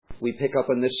we pick up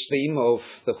on this theme of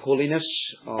the holiness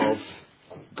of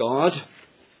God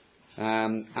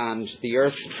and the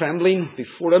earth trembling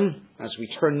before Him as we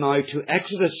turn now to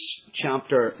Exodus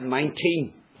chapter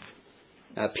 19,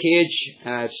 page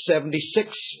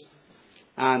 76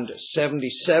 and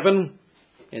 77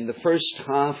 in the first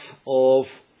half of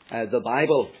the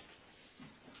Bible.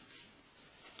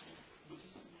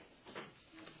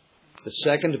 The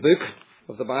second book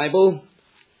of the Bible.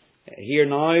 Here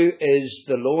now is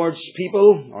the Lord's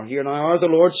people, or here now are the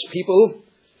Lord's people,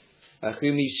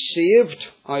 whom He saved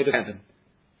out of heaven,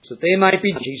 so that they might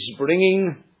be. He's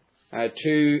bringing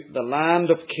to the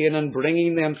land of Canaan,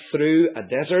 bringing them through a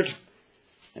desert,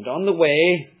 and on the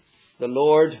way, the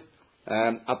Lord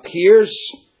appears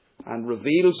and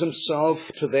reveals Himself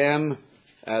to them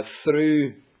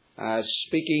through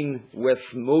speaking with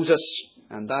Moses,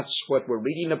 and that's what we're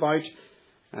reading about.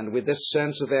 And with this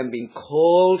sense of them being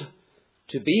called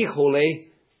to be holy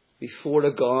before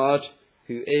a God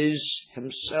who is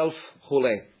Himself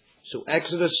holy. So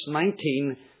Exodus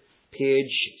 19,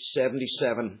 page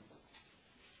 77.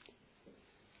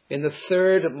 In the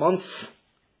third month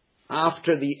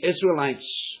after the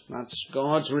Israelites, that's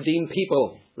God's redeemed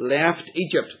people, left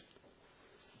Egypt,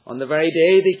 on the very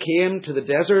day they came to the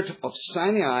desert of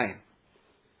Sinai,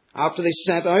 after they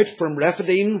set out from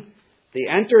Rephidim, they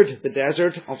entered the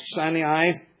desert of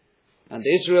Sinai, and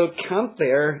Israel camped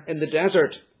there in the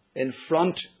desert in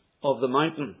front of the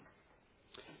mountain.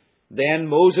 Then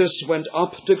Moses went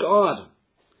up to God,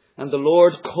 and the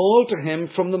Lord called to him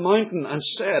from the mountain and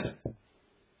said,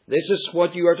 "This is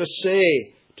what you are to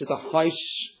say to the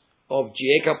house of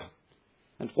Jacob,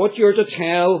 and what you are to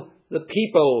tell the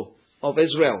people of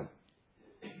Israel.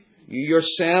 You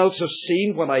yourselves have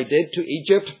seen what I did to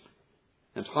Egypt,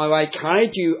 and how I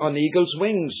carried you on eagle's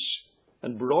wings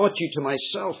and brought you to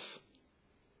myself.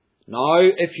 Now,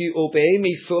 if you obey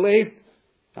me fully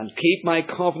and keep my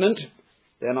covenant,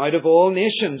 then out of all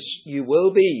nations you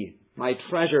will be my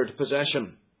treasured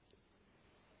possession.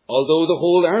 Although the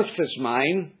whole earth is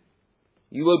mine,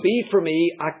 you will be for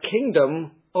me a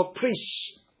kingdom of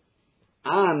priests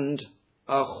and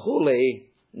a holy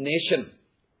nation."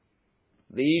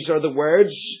 These are the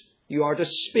words you are to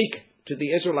speak to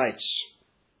the Israelites.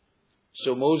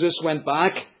 So Moses went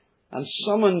back and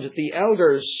summoned the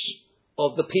elders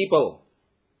of the people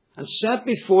and set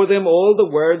before them all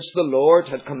the words the Lord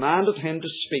had commanded him to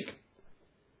speak.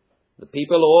 The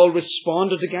people all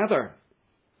responded together,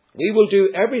 "We will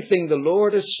do everything the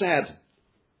Lord has said."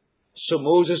 So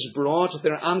Moses brought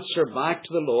their answer back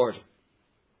to the Lord.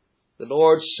 The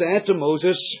Lord said to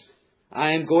Moses,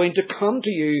 "I am going to come to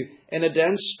you in a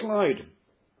dense cloud,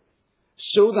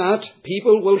 so that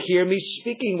people will hear me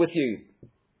speaking with you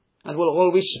and will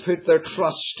always put their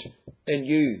trust in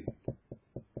you."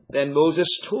 Then Moses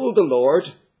told the Lord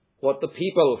what the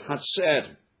people had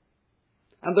said.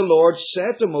 And the Lord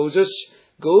said to Moses,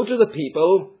 "Go to the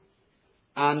people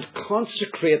and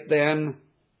consecrate them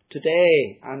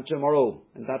today and tomorrow."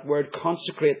 And that word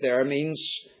consecrate there means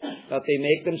that they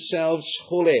make themselves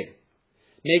holy.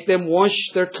 Make them wash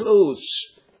their clothes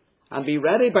and be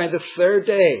ready by the third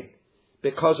day,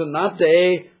 because on that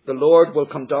day the Lord will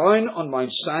come down on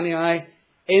Mount Sinai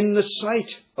in the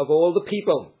sight of all the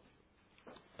people.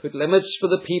 Put limits for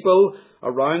the people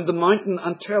around the mountain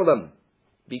and tell them,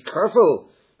 "Be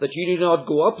careful that you do not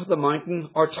go up the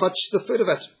mountain or touch the foot of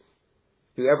it.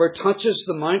 Whoever touches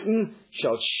the mountain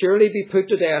shall surely be put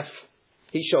to death.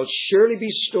 He shall surely be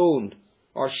stoned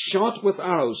or shot with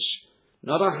arrows.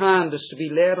 Not a hand is to be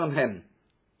laid on him.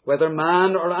 Whether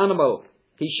man or animal,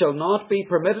 he shall not be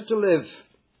permitted to live.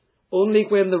 Only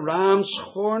when the ram's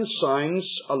horn sounds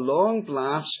a long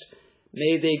blast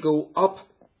may they go up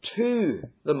to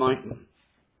the mountain."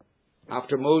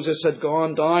 After Moses had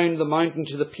gone down the mountain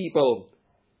to the people,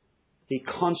 he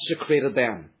consecrated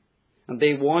them, and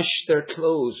they washed their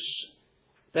clothes.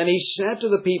 Then he said to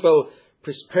the people,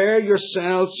 "Prepare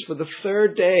yourselves for the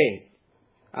third day.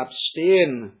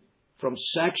 Abstain from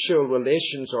sexual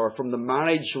relations," or from the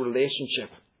marriage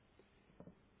relationship.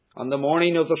 On the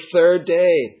morning of the third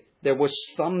day, there was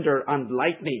thunder and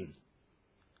lightning,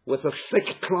 with a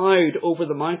thick cloud over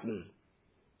the mountain,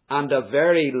 and a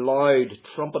very loud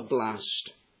trumpet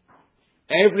blast.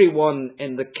 Everyone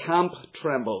in the camp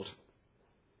trembled.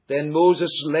 Then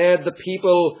Moses led the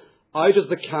people out of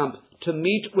the camp to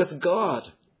meet with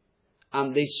God,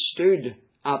 and they stood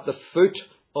at the foot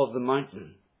of the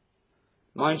mountain.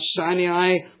 Mount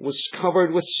Sinai was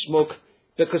covered with smoke,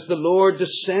 because the Lord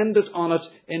descended on it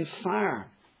in fire.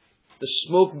 The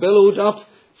smoke billowed up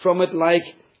from it like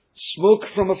smoke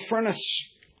from a furnace.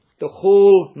 The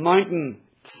whole mountain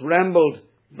trembled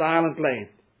violently.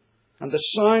 and the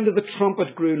sound of the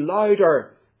trumpet grew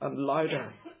louder and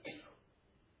louder.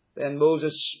 Then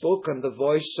Moses spoke, and the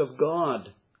voice of God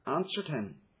answered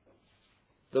him.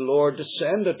 The Lord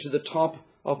descended to the top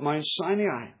of Mount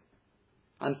Sinai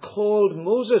and called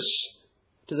Moses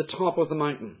to the top of the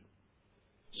mountain.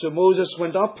 So Moses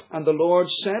went up, and the Lord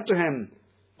said to him,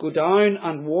 Go down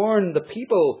and warn the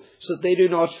people, so that they do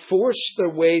not force their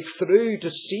way through to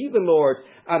see the Lord,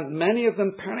 and many of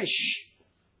them perish.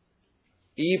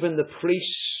 Even the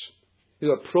priests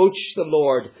who approach the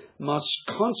Lord must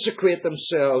consecrate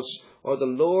themselves, or the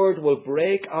Lord will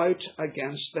break out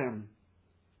against them.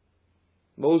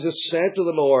 Moses said to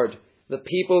the Lord, The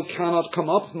people cannot come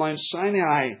up Mount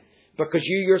Sinai, because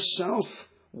you yourself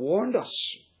warned us.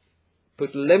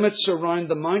 Put limits around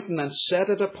the mountain and set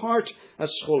it apart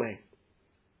as holy.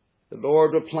 The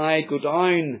Lord replied, Go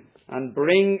down and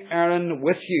bring Aaron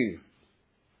with you.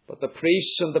 But the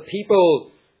priests and the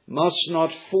people must not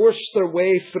force their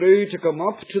way through to come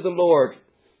up to the Lord,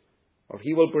 or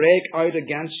he will break out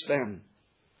against them.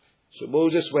 So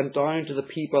Moses went down to the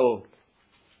people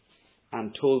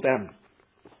and told them.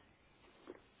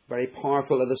 Very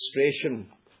powerful illustration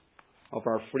of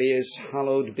our phrase,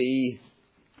 Hallowed be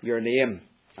your name.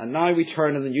 And now we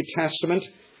turn in the New Testament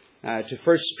to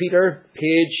 1 Peter,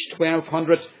 page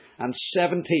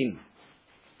 1217.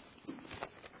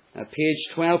 Page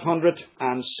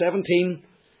 1217,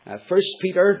 1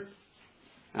 Peter,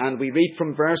 and we read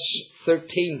from verse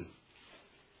 13.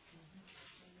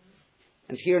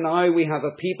 And here now we have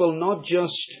a people not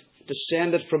just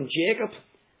descended from Jacob,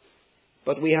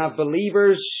 but we have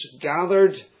believers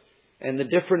gathered in the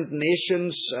different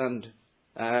nations and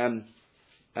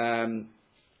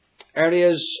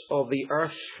areas of the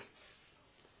earth,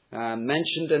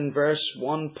 mentioned in verse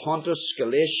 1, Pontus,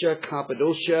 Galatia,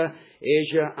 Cappadocia,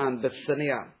 Asia and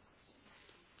Bithynia.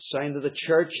 Sign that the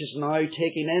church is now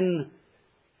taking in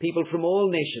people from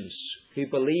all nations who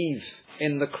believe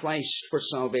in the Christ for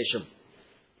salvation.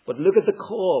 But look at the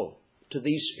call to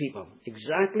these people.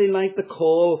 Exactly like the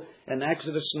call in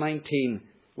Exodus 19.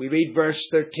 We read verse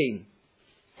 13.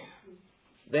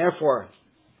 Therefore,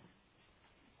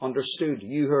 understood,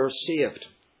 you who are saved,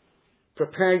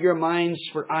 prepare your minds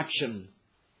for action.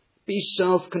 Be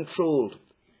self-controlled.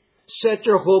 Set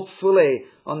your hope fully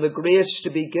on the grace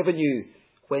to be given you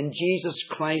when Jesus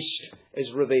Christ is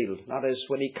revealed. That is,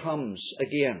 when he comes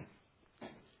again.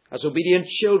 As obedient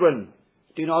children,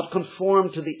 do not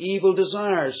conform to the evil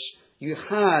desires you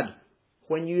had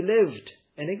when you lived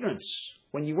in ignorance,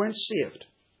 when you weren't saved.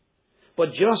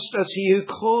 But just as he who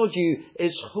called you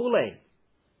is holy,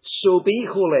 so be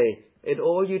holy in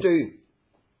all you do.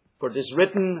 For it is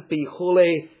written, Be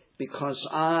holy, because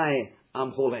I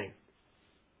am holy.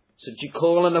 Since you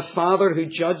call on a Father who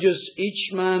judges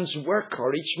each man's work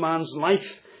or each man's life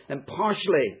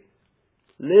impartially,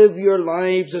 live your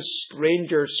lives as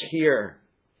strangers here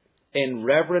in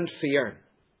reverent fear.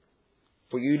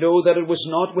 For you know that it was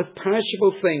not with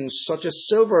perishable things such as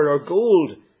silver or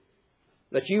gold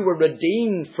that you were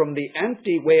redeemed from the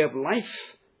empty way of life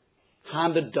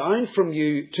handed down to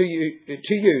you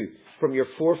from your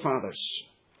forefathers,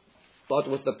 but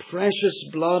with the precious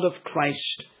blood of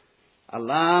Christ, a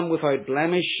lamb without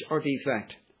blemish or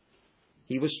defect.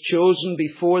 He was chosen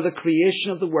before the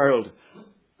creation of the world,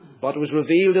 but was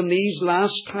revealed in these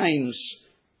last times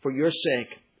for your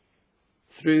sake.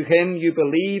 Through him you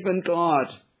believe in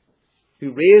God,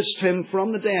 who raised him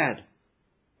from the dead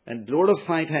and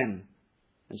glorified him,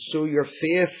 and so your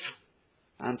faith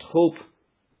and hope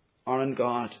are in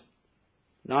God.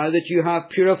 Now that you have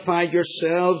purified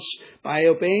yourselves by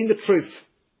obeying the truth,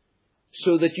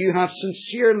 so that you have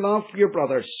sincere love for your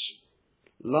brothers,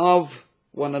 love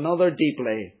one another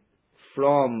deeply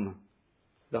from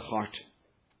the heart.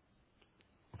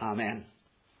 Amen.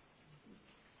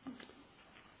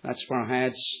 Let's bow our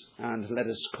heads and let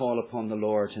us call upon the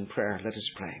Lord in prayer. Let us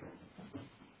pray.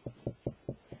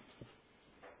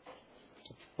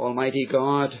 Almighty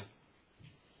God,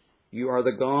 you are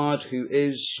the God who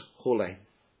is holy,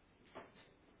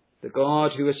 the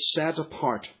God who is set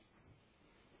apart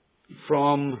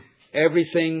from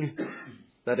everything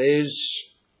that is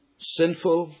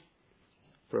sinful,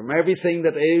 from everything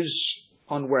that is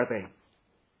unworthy.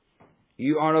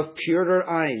 You are of purer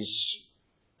eyes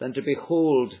than to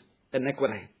behold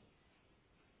iniquity.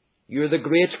 You are the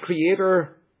great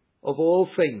creator of all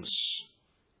things,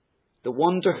 the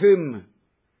one to whom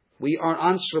we are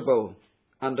answerable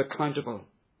and accountable,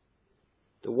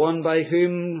 the one by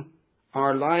whom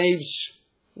our lives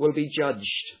will be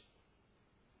judged,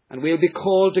 and we'll be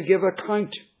called to give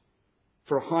account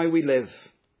for how we live.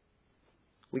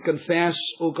 We confess,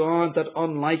 O God, that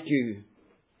unlike you,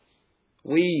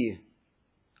 we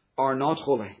are not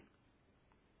holy.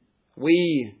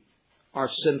 We are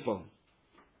sinful.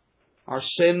 Our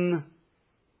sin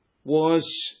was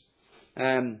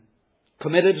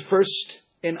committed first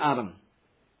in Adam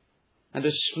and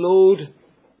is flowed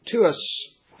to us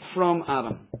from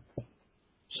Adam,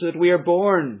 so that we are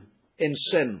born in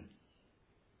sin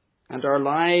and our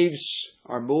lives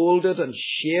are moulded and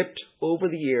shaped over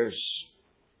the years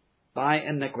by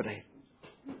iniquity.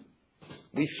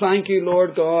 We thank you,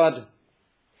 Lord God,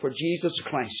 for Jesus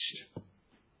Christ,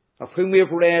 of whom we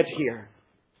have read here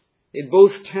in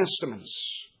both Testaments,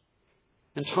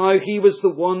 and how he was the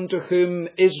one to whom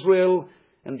Israel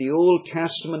in the Old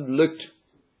Testament looked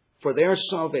for their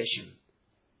salvation.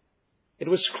 It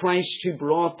was Christ who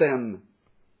brought them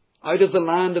out of the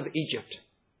land of Egypt,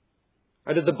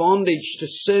 out of the bondage to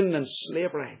sin and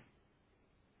slavery.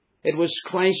 It was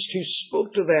Christ who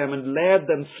spoke to them and led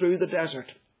them through the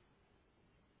desert.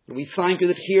 And we thank you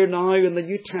that here now in the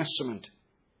New Testament,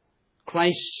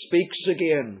 Christ speaks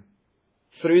again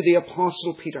through the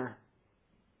Apostle Peter.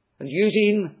 And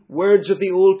using words of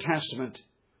the Old Testament,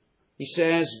 he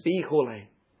says, "Be holy,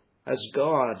 as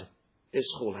God is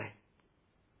holy."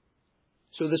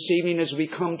 So this evening, as we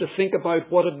come to think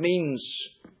about what it means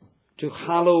to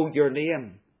hallow your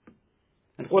name,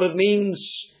 and what it means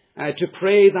to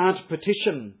pray that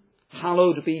petition,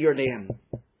 "Hallowed be your name,"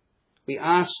 we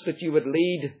ask that you would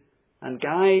lead and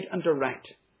guide and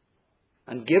direct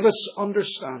and give us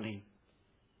understanding.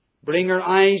 Bring our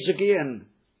eyes again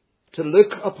to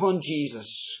look upon Jesus,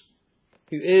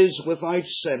 who is without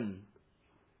sin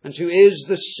and who is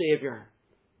the Saviour,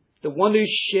 the one who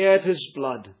shed his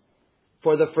blood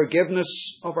for the forgiveness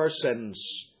of our sins.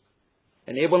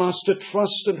 Enable us to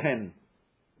trust in him,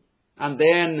 and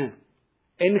then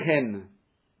in him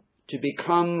to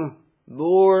become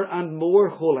more and more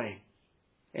holy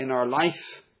in our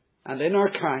life and in our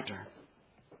character,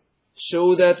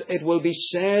 so that it will be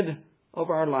said of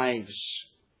our lives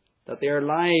that they are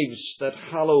lives that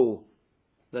hallow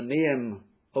the name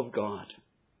of God.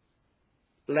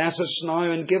 Bless us now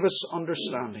and give us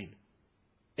understanding.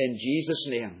 In Jesus'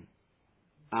 name,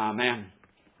 amen.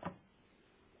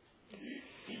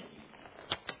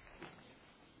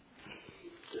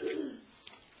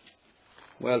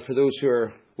 Well, for those who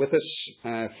are with us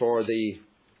for the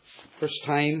first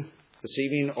time this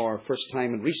evening, or first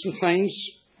time in recent times,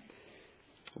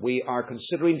 we are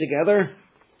considering together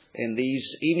in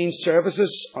these evening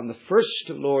services on the first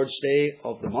Lord's Day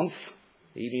of the month,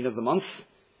 the evening of the month,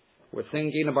 we're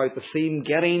thinking about the theme,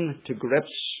 getting to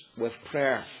grips with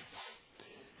prayer.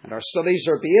 And our studies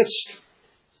are based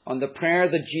on the prayer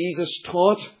that Jesus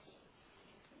taught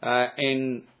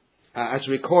as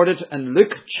recorded in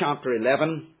Luke chapter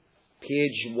 11,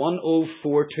 page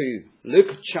 1042.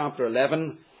 Luke chapter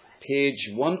 11, page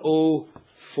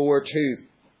 1042.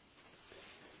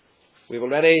 We've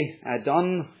already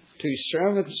done 2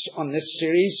 sermons on this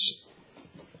series.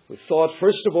 We thought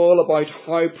first of all about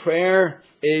how prayer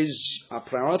is a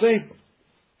priority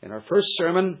in our first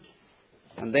sermon.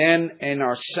 And then in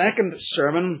our second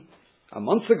sermon a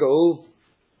month ago,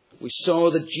 we saw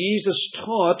that Jesus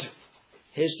taught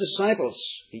his disciples.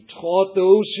 He taught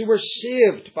those who were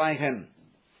saved by him,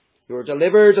 who were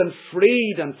delivered and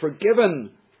freed and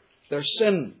forgiven their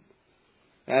sin,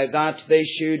 that they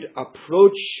should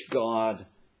approach God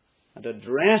and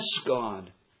address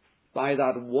God by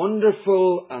that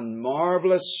wonderful and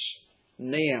marvellous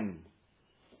name,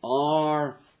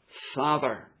 Our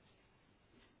Father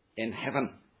in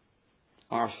heaven.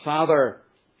 Our Father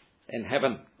in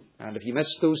heaven. And if you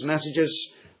missed those messages,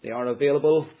 they are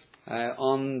available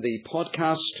on the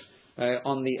podcast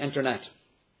on the internet.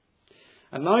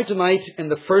 And now tonight, in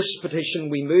the first petition,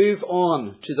 we move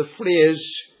on to the phrase,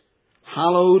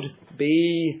 "Hallowed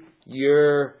be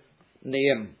your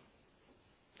name."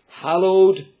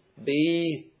 Hallowed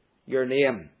be your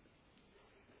name.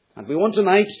 And we want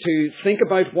tonight to think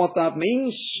about what that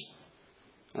means.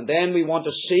 And then we want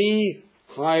to see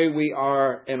how we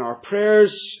are in our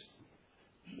prayers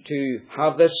to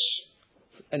have this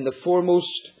in the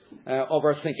foremost of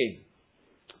our thinking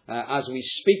as we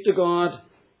speak to God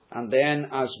and then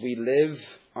as we live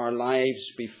our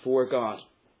lives before God.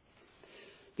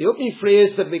 The opening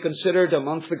phrase that we considered a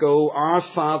month ago, "Our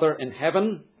Father in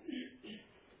heaven,"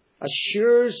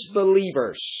 assures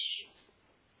believers,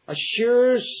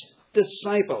 assures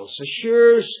disciples,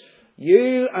 assures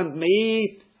you and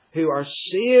me who are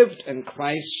saved in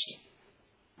Christ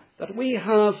that we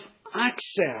have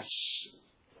access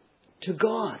to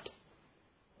God,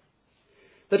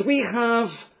 that we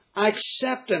have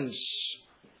acceptance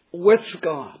with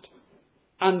God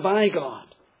and by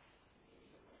God.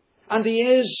 And he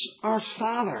is our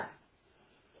Father,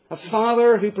 a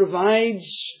Father who provides,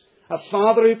 a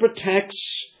Father who protects,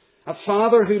 a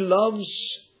Father who loves,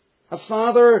 a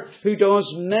Father who does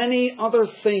many other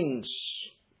things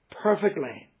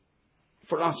perfectly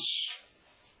for us.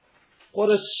 What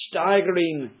a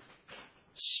staggering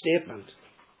statement.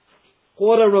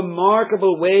 What a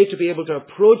remarkable way to be able to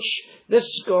approach this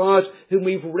God whom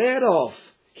we've read of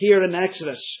here in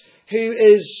Exodus, who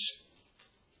is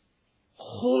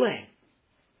holy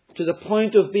to the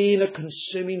point of being a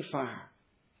consuming fire.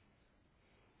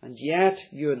 And yet,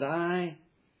 you and I,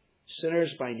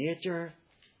 sinners by nature,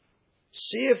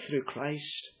 saved through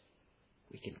Christ,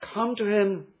 we can come to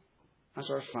Him as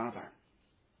our Father.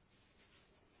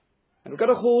 And we've got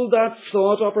to hold that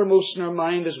thought uppermost in our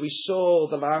mind, as we saw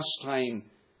the last time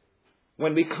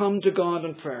when we come to God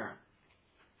in prayer.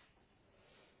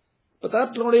 But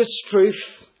that glorious truth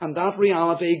and that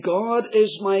reality, God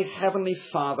is my heavenly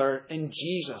Father in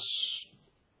Jesus,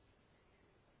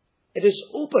 it is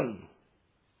open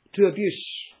to abuse.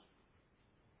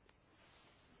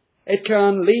 It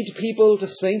can lead people to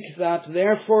think that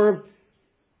therefore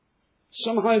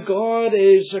somehow God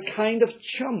is a kind of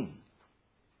chum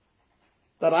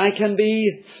that I can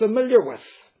be familiar with.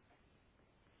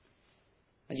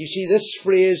 And you see, this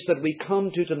phrase that we come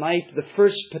to tonight, the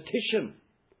first petition,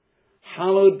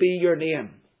 hallowed be your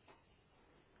name.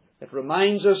 It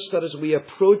reminds us that as we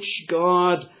approach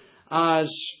God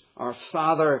as our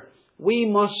Father, we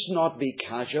must not be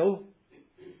casual.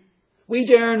 We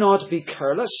dare not be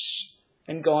careless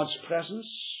in God's presence.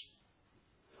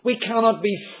 We cannot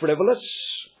be frivolous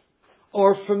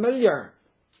or familiar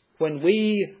when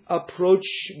we approach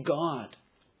God,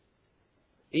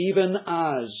 even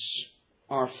as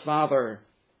our Father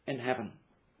in heaven.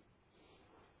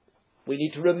 We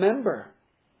need to remember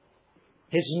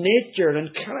His nature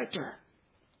and character.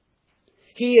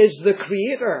 He is the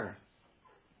Creator,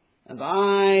 and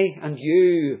I and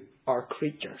you are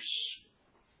creatures.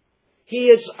 He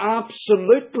is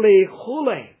absolutely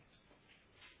holy,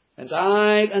 and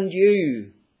I and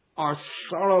you are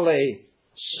thoroughly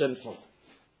sinful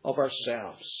of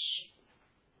ourselves.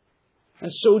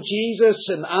 And so Jesus,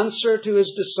 in answer to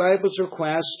His disciples'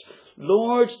 request,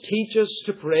 Lord, teach us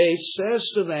to pray, says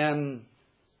to them,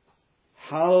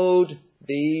 hallowed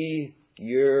be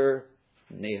your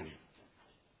name.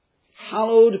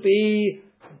 Hallowed be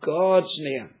God's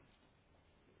name.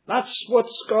 That's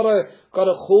what's got to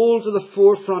hold to the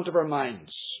forefront of our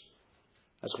minds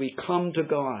as we come to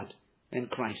God in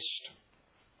Christ.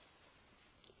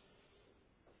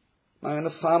 Now, in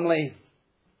a family,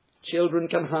 children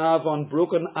can have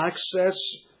unbroken access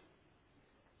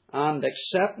and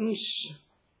acceptance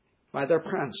by their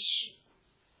parents.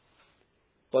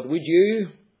 But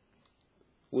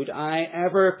would I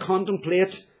ever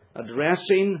contemplate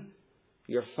addressing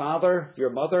your father, your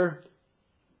mother,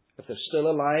 if they're still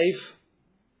alive,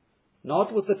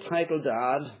 not with the title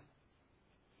Dad,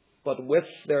 but with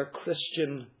their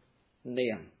Christian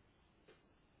name?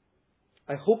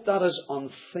 I hope that is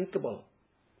unthinkable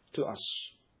to us,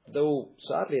 though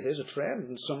sadly it is a trend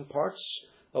in some parts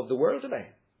of the world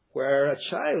today, where a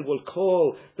child will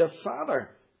call their father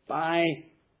by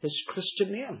his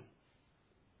Christian name.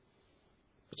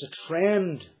 It's a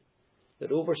trend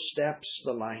that oversteps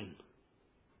the line.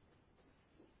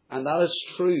 And that is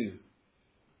true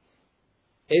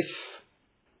if,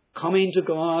 coming to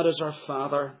God as our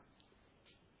Father,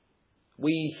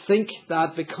 we think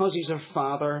that because He's our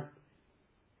Father,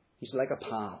 He's like a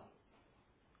pal,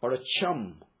 or a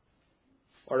chum,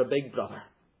 or a big brother.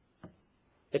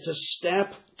 It's a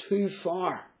step too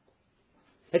far.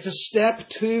 It's a step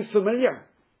too familiar.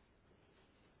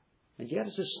 And yet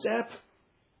it's a step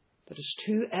that is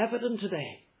too evident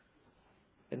today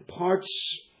in parts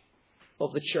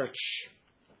of the church.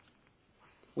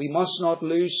 We must not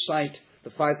lose sight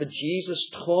of the fact that Jesus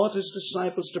taught His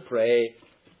disciples to pray,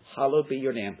 hallowed be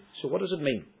your name. So what does it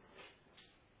mean?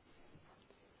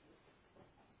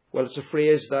 Well, it's a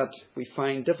phrase that we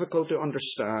find difficult to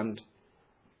understand,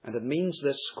 and it means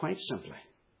this quite simply.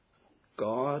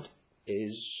 God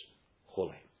is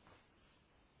holy.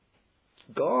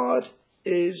 God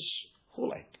is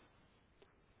holy.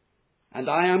 And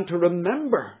I am to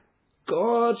remember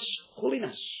God's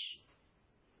holiness.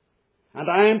 And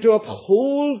I am to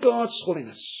uphold God's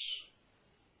holiness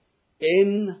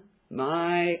in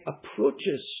my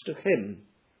approaches to Him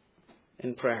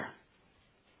in prayer.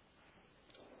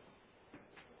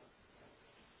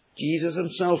 Jesus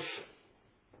Himself,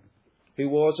 who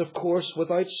was, of course,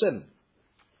 without sin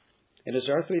in His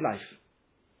earthly life.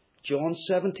 John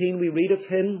 17, we read of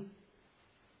Him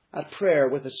at prayer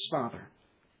with His Father.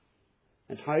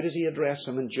 And how does He address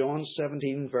Him in John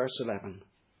 17, verse 11?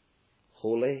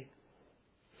 Holy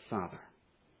Father.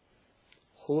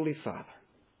 Holy Father,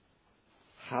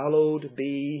 hallowed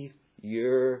be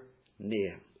your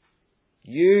name.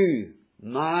 You,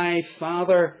 my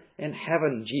Father in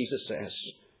heaven, Jesus says,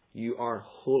 you are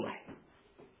holy.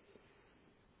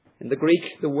 In the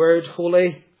Greek, the word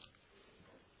holy,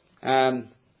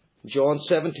 John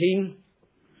 17,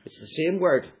 it's the same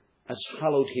word as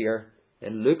hallowed here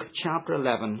in Luke chapter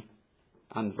 11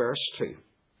 and verse 2.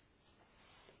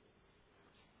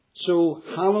 So,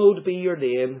 hallowed be your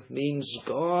name means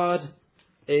God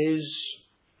is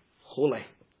holy.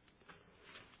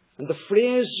 And the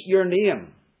phrase your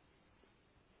name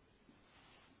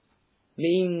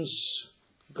means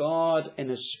God in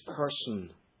his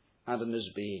person and in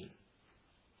his being.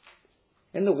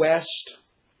 In the West,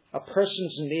 a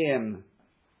person's name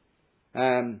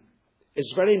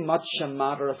is very much a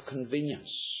matter of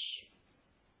convenience.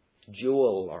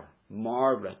 Joel or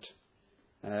Margaret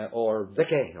or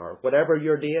Vicky or whatever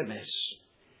your name is.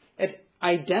 It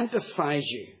identifies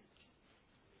you,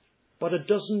 but it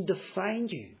doesn't define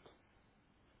you.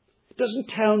 It doesn't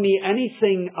tell me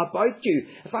anything about you.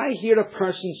 If I hear a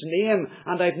person's name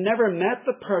and I've never met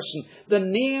the person, the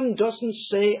name doesn't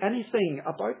say anything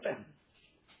about them.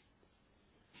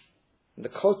 In the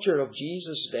culture of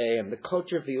Jesus' day and the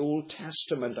culture of the Old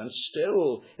Testament and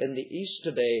still in the East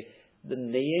today, the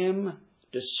name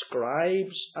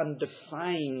describes and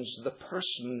defines the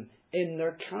person in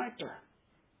their character.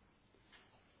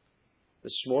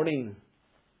 This morning,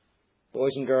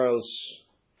 boys and girls,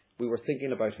 we were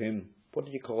thinking about whom? What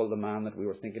did you call the man that we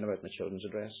were thinking about in the children's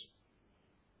address?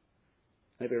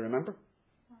 Anybody remember?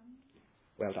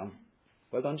 Well done.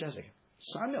 Well done, Jessica.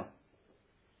 Samuel.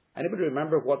 Anybody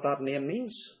remember what that name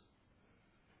means?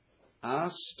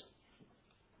 Asked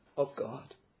of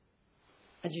God.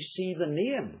 And you see, the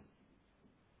name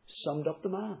summed up the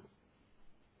man.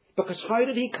 Because how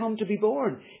did he come to be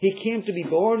born? He came to be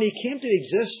born, he came to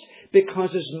exist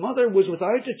because his mother was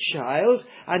without a child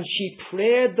and she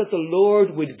prayed that the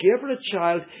Lord would give her a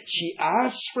child. She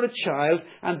asked for a child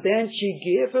and then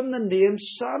she gave him the name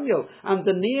Samuel. And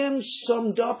the name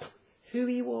summed up who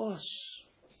he was.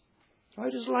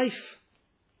 Throughout his life,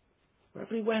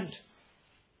 wherever he went,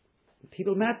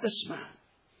 people met this man,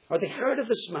 or they heard of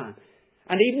this man,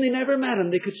 and even they never met him,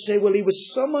 they could say, well, he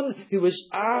was someone who was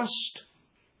asked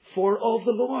for of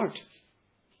the Lord.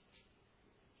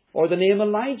 Or the name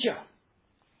Elijah.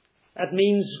 That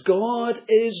means God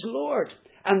is Lord.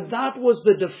 And that was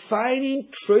the defining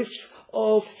truth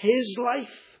of his life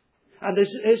and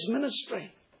his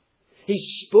ministry.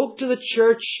 He spoke to the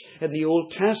church in the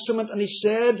Old Testament and he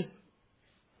said,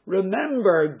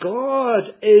 remember,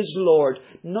 God is Lord,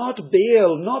 not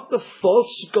Baal, not the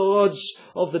false gods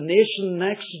of the nation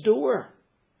next door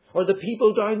or the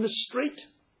people down the street.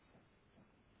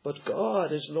 But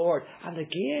God is Lord. And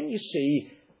again, you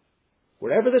see,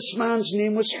 wherever this man's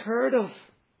name was heard of,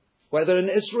 whether in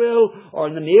Israel or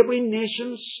in the neighbouring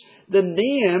nations, the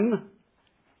name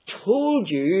told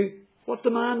you what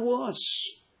the man was.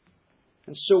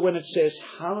 And so when it says,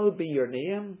 hallowed be your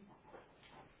name,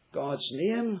 God's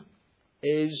name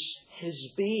is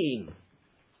his being.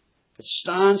 It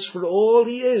stands for all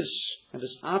he is and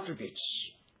his attributes.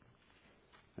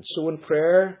 And so in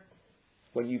prayer,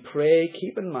 when you pray,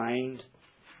 keep in mind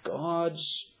God's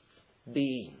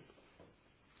being,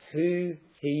 who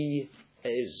he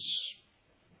is,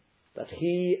 that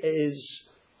he is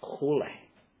holy.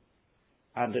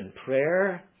 And in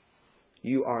prayer,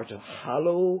 you are to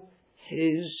hallow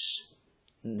his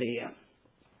name.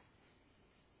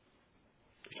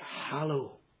 To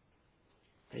hallow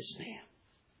his name.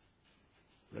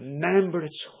 Remember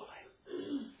it's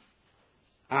holy.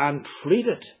 And treat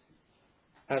it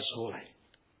as holy.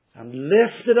 And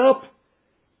lift it up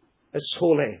as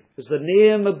holy, as the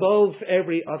name above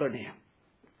every other name.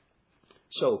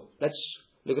 So, let's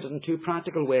look at it in two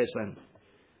practical ways then,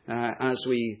 as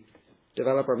we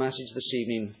develop our message this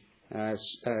evening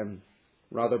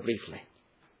rather briefly.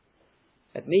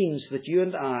 It means that you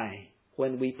and I,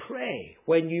 when you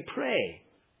pray,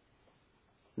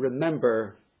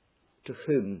 remember to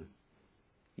whom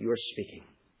you are speaking.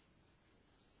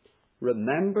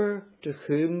 Remember to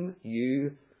whom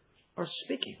you are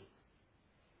speaking.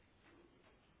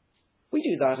 We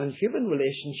do that in human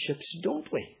relationships, don't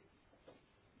we?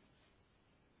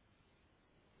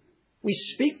 We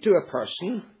speak to a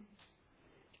person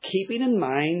keeping in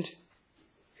mind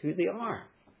who they are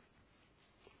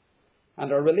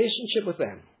and our relationship with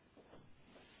them.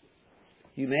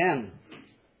 You men,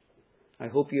 I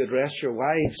hope you address your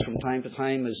wives from time to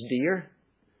time as dear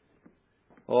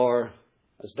or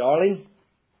as darling.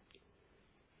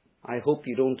 I hope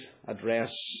you don't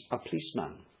address a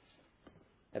policeman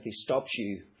if he stops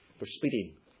you for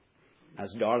speeding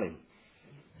as darling.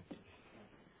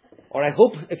 Or I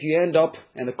hope if you end up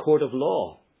in a court of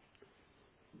law,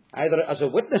 either as a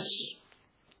witness,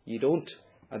 you don't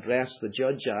address the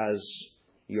judge as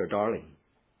your darling.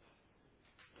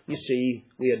 You see,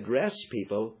 we address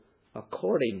people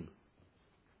according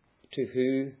to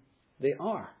who they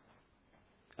are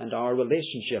and our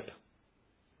relationship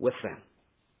with them.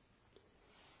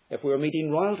 If we were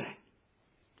meeting royalty,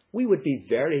 we would be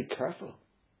very careful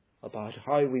about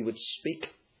how we would speak.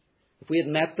 If we had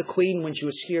met the Queen when she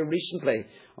was here recently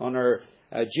on her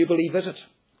Jubilee visit,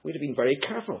 we'd have been very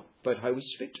careful about how we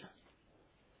speak to her.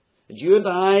 And you and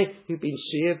I, who've been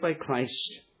saved by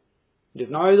Christ, and have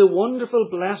now the wonderful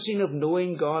blessing of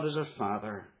knowing God as our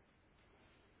Father,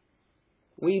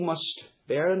 we must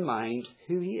bear in mind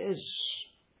who He is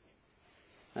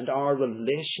and our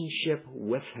relationship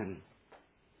with Him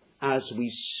as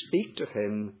we speak to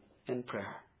Him in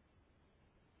prayer.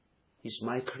 He's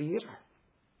my Creator.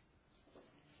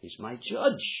 He's my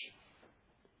Judge.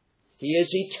 He is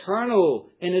eternal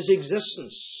in His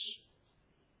existence.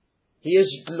 He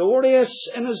is glorious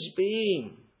in His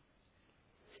being.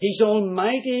 He's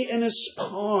almighty in His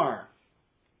power.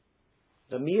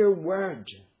 The mere word,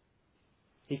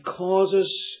 He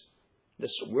causes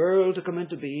this world to come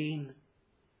into being.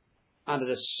 And at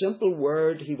a simple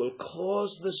word, He will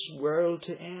cause this world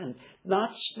to end.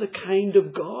 That's the kind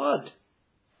of God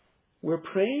we're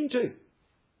praying to.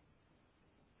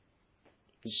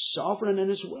 He's sovereign in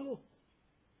His will.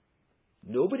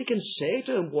 Nobody can say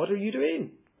to Him, "What are you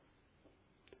doing?"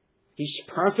 He's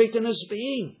perfect in His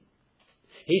being.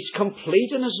 He's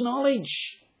complete in His knowledge.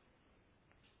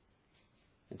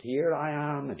 And here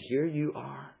I am, and here you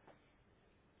are.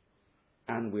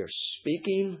 And we're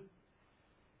speaking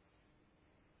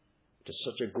to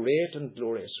such a great and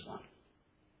glorious one.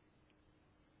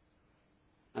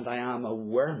 And I am a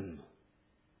worm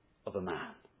of a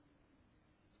man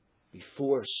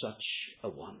before such a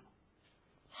one.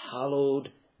 Hallowed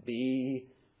be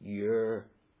your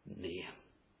name.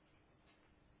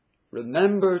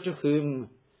 Remember to whom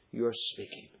you're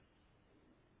speaking.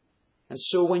 And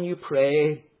so when you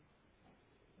pray,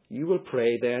 you will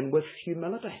pray then with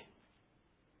humility.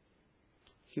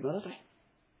 Humility.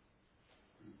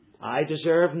 I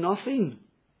deserve nothing.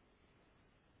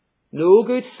 No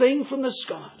good thing from this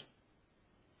God.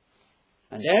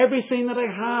 And everything that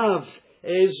I have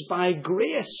is by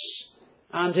grace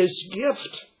and His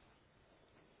gift.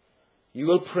 You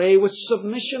will pray with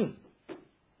submission.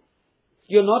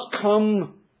 You'll not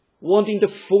come wanting to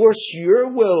force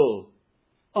your will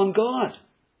on God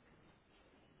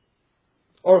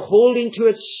or holding to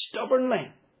it stubbornly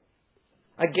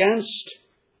against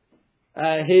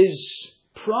His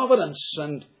providence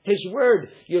and His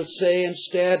word. You'll say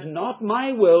instead, "Not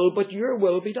my will, but your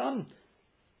will be done."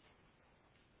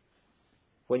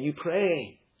 When you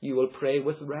pray, you will pray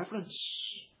with reverence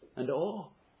and awe.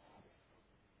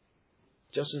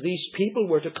 Just as these people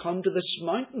were to come to this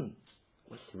mountain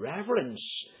with reverence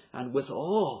and with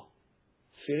awe,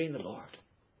 fearing the Lord.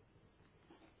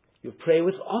 You pray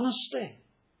with honesty,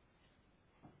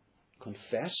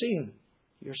 confessing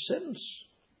your sins.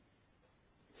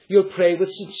 You'll pray with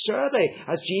sincerity,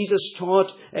 as Jesus taught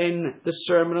in the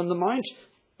Sermon on the Mount.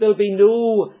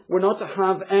 We're not to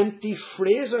have empty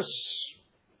phrases.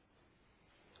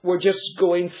 We're just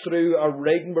going through a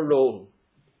rigmarole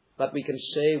that we can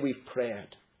say we've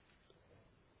prayed.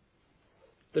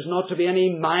 There's not to be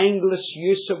any mindless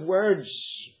use of words.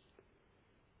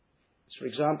 This, for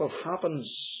example, happens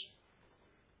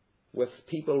with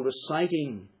people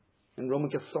reciting in Roman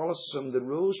Catholicism the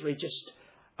Rosary, just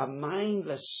a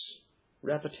mindless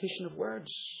repetition of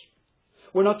words.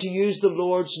 We're not to use the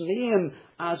Lord's name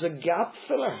as a gap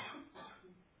filler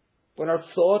when our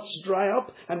thoughts dry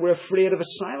up and we're afraid of a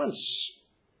silence,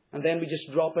 and then we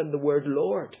just drop in the word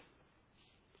Lord.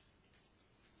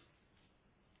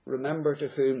 Remember to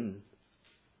whom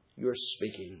you're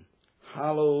speaking.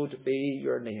 Hallowed be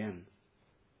your name.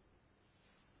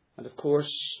 And of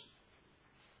course,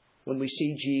 when we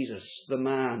see Jesus, the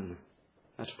man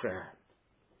at prayer,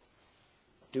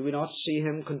 do we not see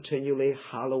Him continually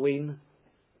hallowing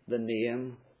the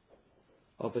name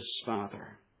of His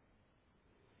Father?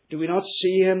 Do we not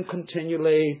see Him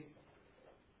continually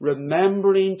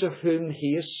remembering to whom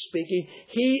He is speaking?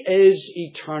 He is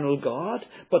eternal God,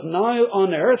 but now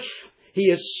on earth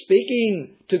He is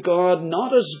speaking to God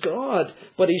not as God,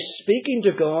 but He's speaking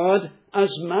to God as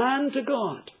man to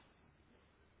God.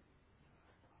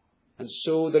 And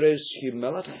so there is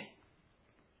humility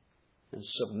and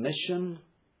submission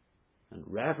and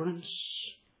reverence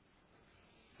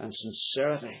and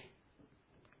sincerity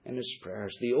in his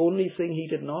prayers. The only thing he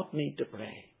did not need to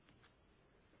pray,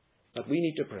 that we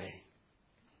need to pray,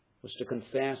 was to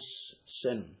confess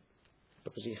sin,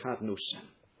 because he had no sin.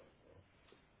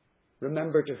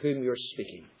 Remember to whom you're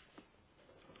speaking.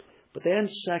 But then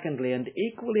secondly, and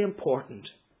equally important,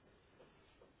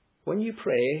 when you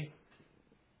pray,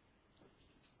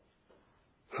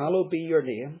 hallowed be your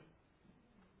name,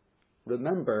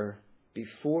 remember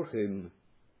before whom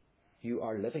you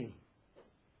are living.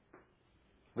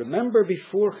 Remember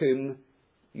before whom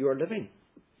you are living.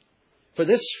 For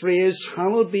this phrase,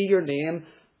 hallowed be your name,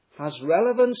 has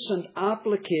relevance and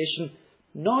application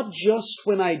not just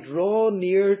when I draw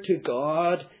near to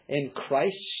God in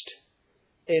Christ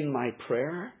in my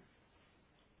prayer.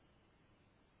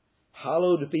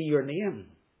 Hallowed be your name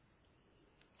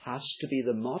has to be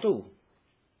the motto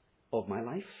of my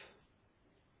life.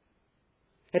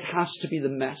 It has to be the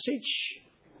message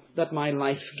that my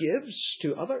life gives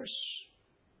to others.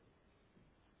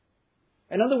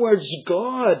 In other words,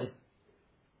 God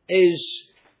is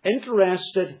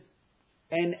interested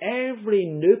in every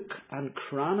nook and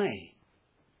cranny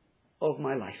of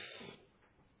my life.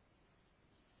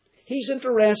 He's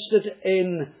interested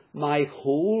in my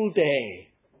whole day,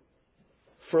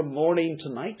 from morning to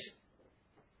night.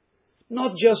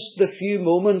 Not just the few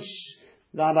moments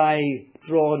that I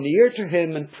draw near to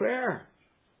him in prayer.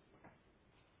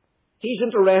 He's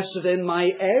interested in my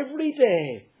every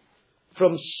day,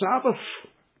 from Sabbath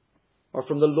or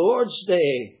from the Lord's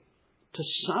Day to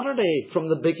Saturday, from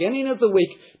the beginning of the week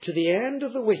to the end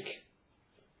of the week.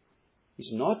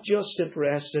 He's not just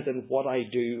interested in what I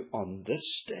do on this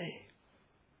day.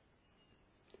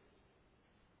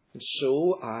 And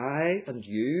so I and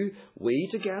you, we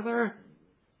together,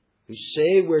 who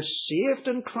say we're saved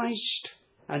in Christ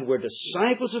and we're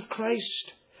disciples of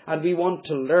Christ and we want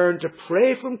to learn to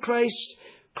pray from Christ,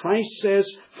 Christ says,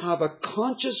 have a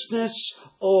consciousness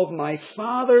of my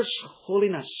Father's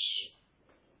holiness.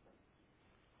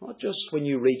 Not just when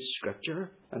you read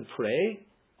Scripture and pray,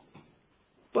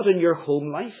 but in your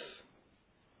home life.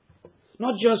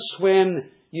 Not just when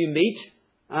you meet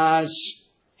as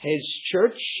his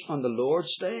church on the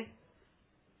Lord's Day.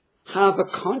 Have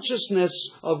a consciousness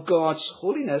of God's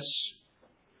holiness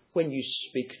when you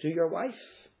speak to your wife,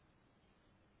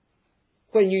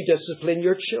 when you discipline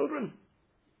your children,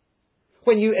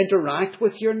 when you interact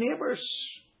with your neighbours,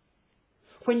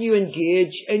 when you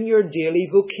engage in your daily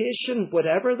vocation,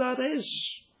 whatever that is.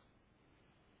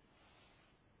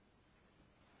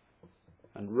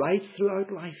 And right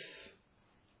throughout life,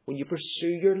 when you pursue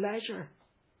your leisure,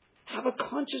 have a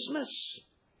consciousness.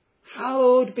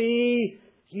 Hallowed be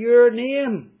your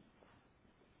name.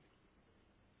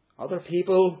 Other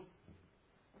people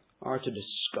are to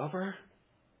discover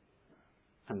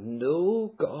and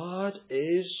know God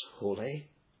is holy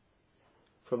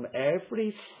from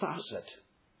every facet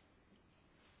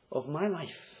of my life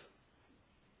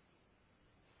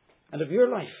and of your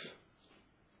life.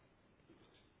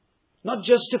 Not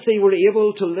just if they were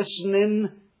able to listen in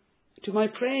to my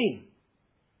praying,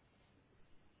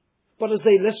 but as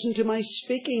they listen to my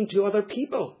speaking to other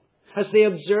people, as they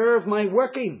observe my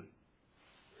working,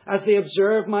 as they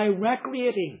observe my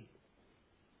recreating,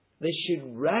 they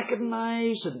should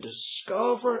recognize and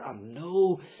discover and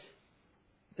know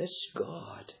this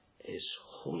God is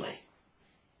holy.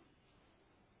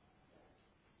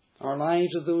 Our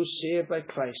lives of those saved by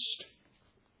Christ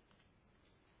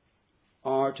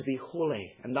are to be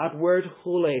holy. And that word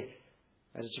holy,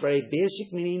 at its very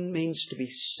basic meaning, means to be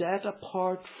set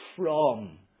apart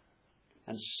from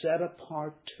and set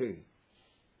apart to.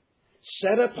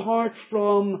 Set apart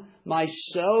from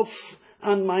myself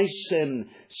and my sin.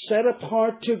 Set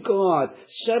apart to God.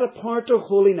 Set apart to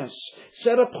holiness.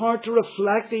 Set apart to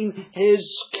reflecting his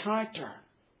character.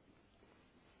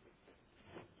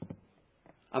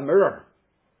 A mirror.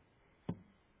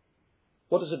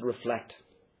 What does it reflect?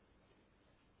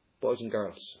 Boys and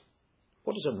girls,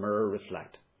 what does a mirror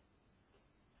reflect?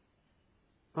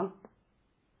 Huh?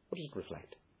 What does it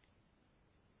reflect?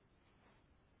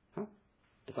 Huh?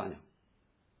 Define it.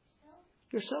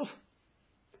 Yourself.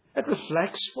 It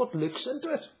reflects what looks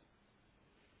into it.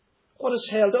 What is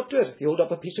held up to it? If you hold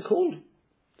up a piece of coal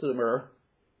to the mirror,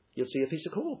 you'll see a piece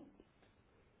of coal.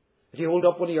 If you hold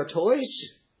up one of your toys,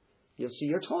 you'll see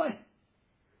your toy.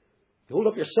 If you hold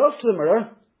up yourself to the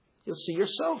mirror, you'll see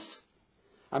yourself.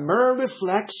 A mirror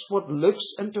reflects what looks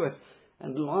into it.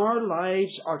 And our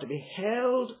lives are to be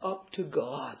held up to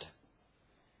God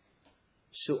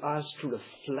so as to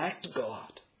reflect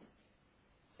God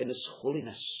in his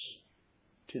holiness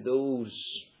to those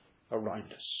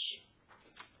around us.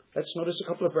 Let's notice a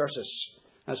couple of verses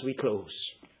as we close.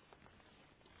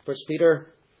 1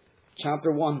 Peter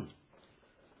chapter 1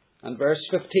 and verse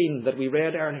 15 that we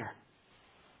read earlier.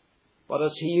 But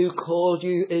as he who called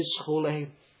you is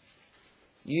holy,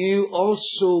 you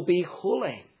also be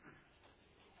holy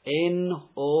in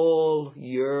all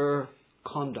your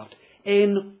conduct.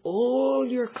 In all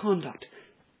your conduct.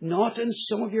 Not in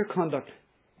some of your conduct.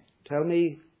 Tell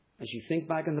me, as you think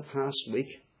back in the past week,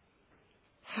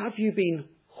 have you been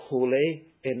holy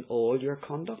in all your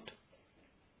conduct?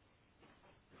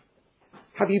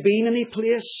 Have you been any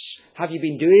place? Have you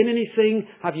been doing anything?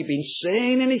 Have you been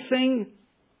saying anything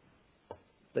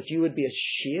that you would be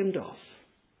ashamed of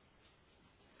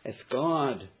if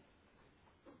God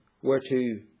were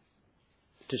to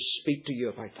speak to you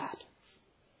about that?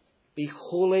 Be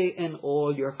holy in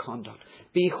all your conduct.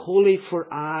 Be holy,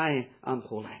 for I am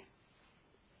holy.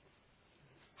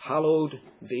 Hallowed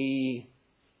be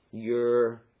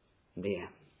your name.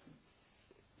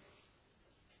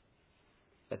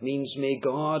 That means may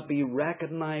God be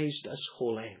recognized as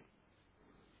holy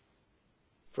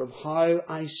from how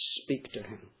I speak to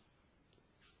him,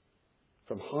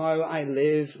 from how I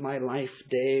live my life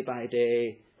day by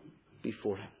day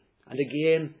before him. And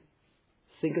again,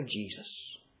 think of Jesus.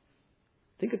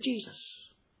 Think of Jesus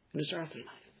in his earthly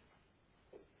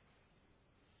life.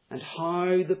 And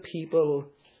how the people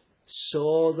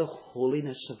saw the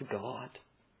holiness of God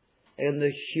in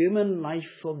the human life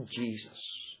of Jesus.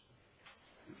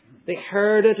 They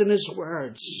heard it in his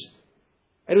words.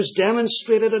 It was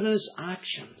demonstrated in his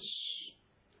actions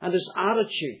and his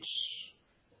attitudes.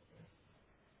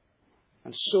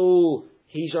 And so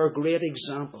he's our great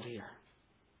example here.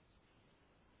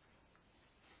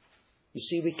 You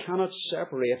see, we cannot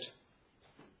separate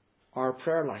our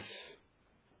prayer life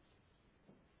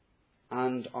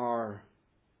and our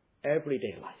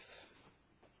everyday life.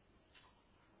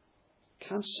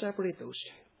 Can't separate those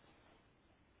two.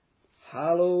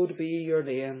 Hallowed be your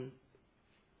name.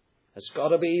 It's got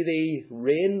to be the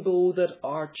rainbow that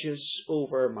arches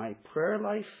over my prayer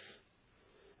life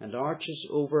and arches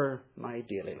over my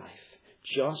daily life,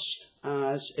 just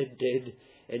as it did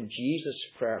in Jesus'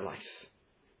 prayer life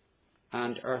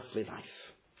and earthly life.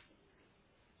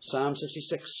 Psalm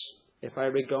 66, if I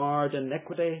regard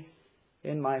iniquity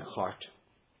in my heart.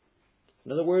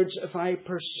 In other words, if I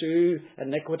pursue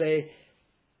iniquity,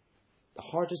 the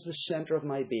heart is the center of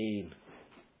my being.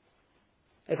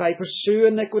 If I pursue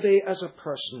iniquity as a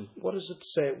person, what does it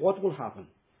say? What will happen?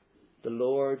 The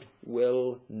Lord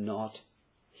will not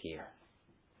hear.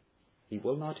 He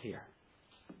will not hear.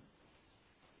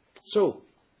 So,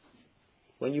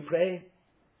 when you pray,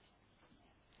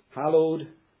 hallowed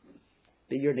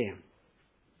be your name.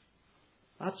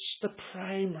 That's the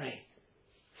primary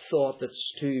thought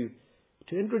that's to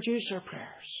introduce our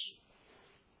prayers.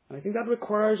 And I think that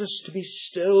requires us to be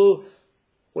still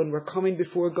when we're coming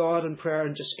before God in prayer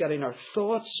and just getting our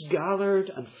thoughts gathered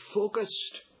and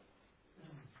focused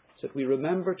so that we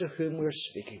remember to whom we're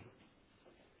speaking.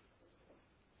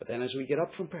 But then as we get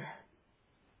up from prayer,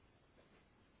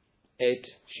 it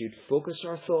should focus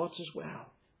our thoughts as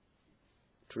well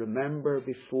to remember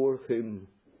before whom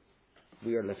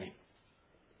we are living.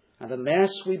 And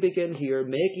unless we begin here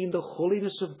making the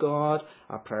holiness of God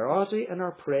a priority in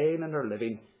our praying and our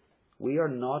living, we are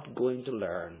not going to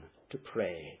learn to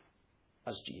pray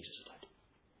as Jesus did.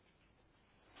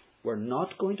 We're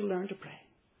not going to learn to pray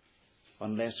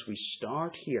unless we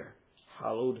start here.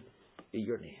 Hallowed be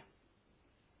your name.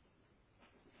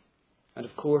 And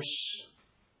of course,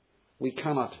 we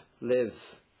cannot live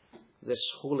this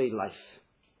holy life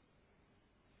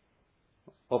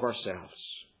of ourselves.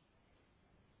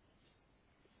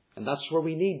 And that's where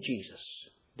we need Jesus,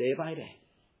 day by day,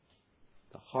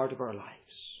 the heart of our lives.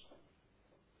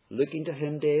 Looking to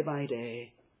him day by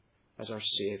day as our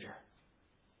Saviour.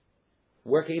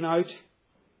 Working out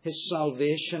his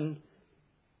salvation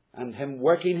and him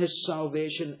working his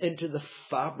salvation into the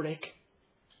fabric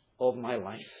of my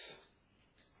life.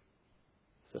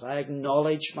 That I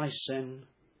acknowledge my sin,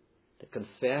 to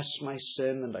confess my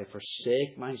sin, and I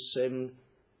forsake my sin,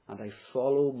 and I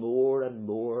follow more and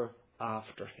more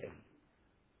after him.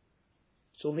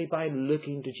 It's only by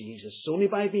looking to Jesus, it's only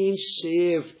by being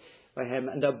saved by him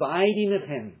and abiding in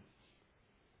him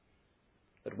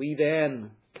that we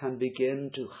then can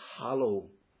begin to hallow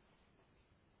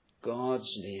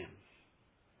God's name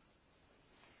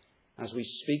as we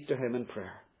speak to him in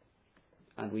prayer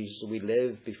and we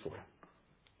live before him.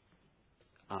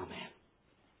 Amen.